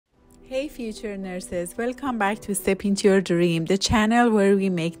Hey future nurses, welcome back to Step Into Your Dream, the channel where we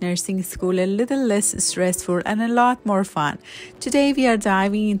make nursing school a little less stressful and a lot more fun. Today we are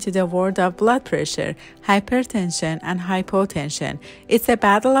diving into the world of blood pressure, hypertension and hypotension. It's a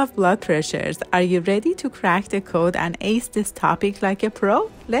battle of blood pressures. Are you ready to crack the code and ace this topic like a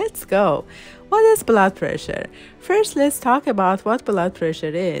pro? Let's go! What is blood pressure? First, let's talk about what blood pressure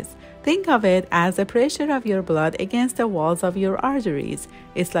is. Think of it as the pressure of your blood against the walls of your arteries.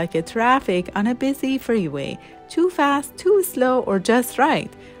 It's like a traffic on a busy freeway. Too fast, too slow, or just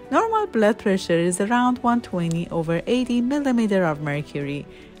right. Normal blood pressure is around 120/80 millimeter of mercury.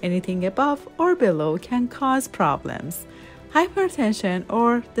 Anything above or below can cause problems. Hypertension,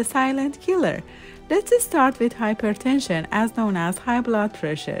 or the silent killer. Let's start with hypertension, as known as high blood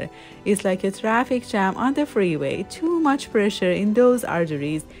pressure. It's like a traffic jam on the freeway, too much pressure in those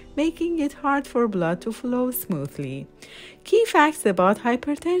arteries, making it hard for blood to flow smoothly. Key facts about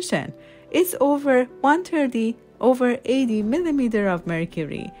hypertension. It's over 130/80 millimeter of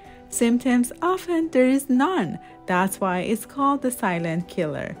mercury. Symptoms, often there is none. That's why it's called the silent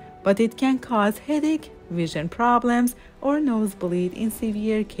killer. But it can cause headache, vision problems, or nosebleed in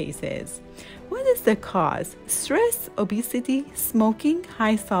severe cases. What is the cause? Stress, obesity, smoking,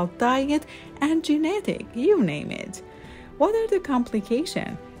 high salt diet, and genetic, you name it. What are the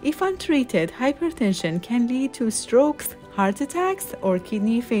complications? If untreated, hypertension can lead to strokes, heart attacks, or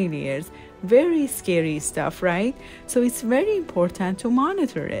kidney failures. Very scary stuff, right? So it's very important to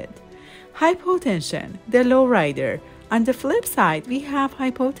monitor it. Hypotension, the lowrider. On the flip side, we have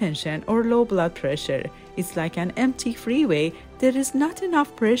hypotension, or low blood pressure. It's like an empty freeway. There is not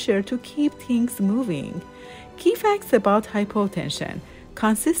enough pressure to keep things moving. Key facts about hypotension.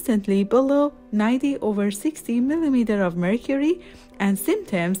 Consistently below 90/60 millimeter of mercury, and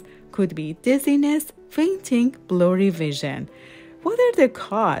symptoms could be dizziness, fainting, blurry vision. What are the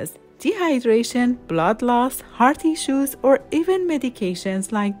cause? Dehydration, blood loss, heart issues, or even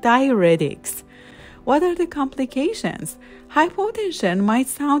medications like diuretics. What are the complications? Hypotension might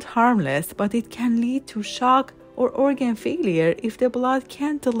sound harmless, but it can lead to shock or organ failure if the blood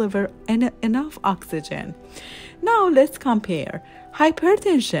can't deliver enough oxygen. Now let's compare.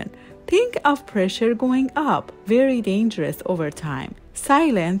 Hypertension. Think of pressure going up, very dangerous over time.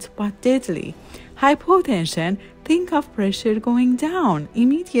 Silent but deadly. Hypotension. Think of pressure going down,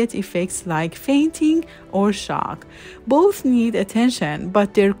 immediate effects like fainting or shock. Both need attention,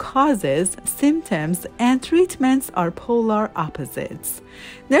 but their causes, symptoms, and treatments are polar opposites.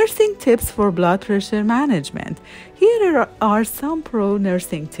 Nursing tips for blood pressure management. Here are some pro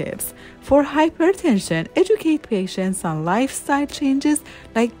nursing tips. For hypertension, educate patients on lifestyle changes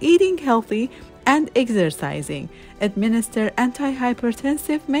like eating healthy and exercising. Administer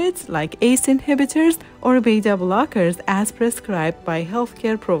antihypertensive meds like ACE inhibitors or beta blockers as prescribed by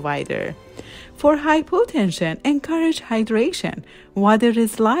healthcare provider. For hypotension, encourage hydration. Water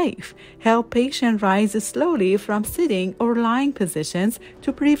is life. Help patient rise slowly from sitting or lying positions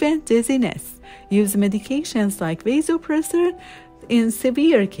to prevent dizziness. Use medications like vasopressin in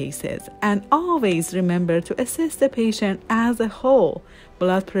severe cases, and always remember to assess the patient as a whole.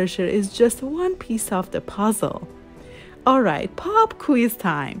 Blood pressure is just one piece of the puzzle. Alright, pop quiz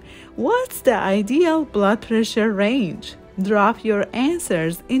time. What's the ideal blood pressure range? Drop your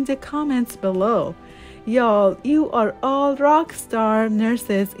answers in the comments below. Y'all, you are all rock star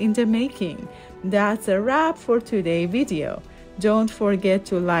nurses in the making. That's a wrap for today's video. Don't forget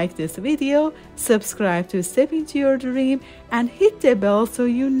to like this video, subscribe to Step Into Your Dream, and hit the bell so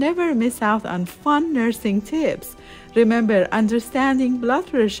you never miss out on fun nursing tips. Remember, understanding blood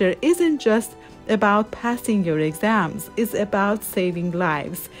pressure isn't just about passing your exams, it's about saving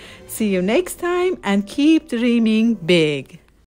lives. See you next time and keep dreaming big.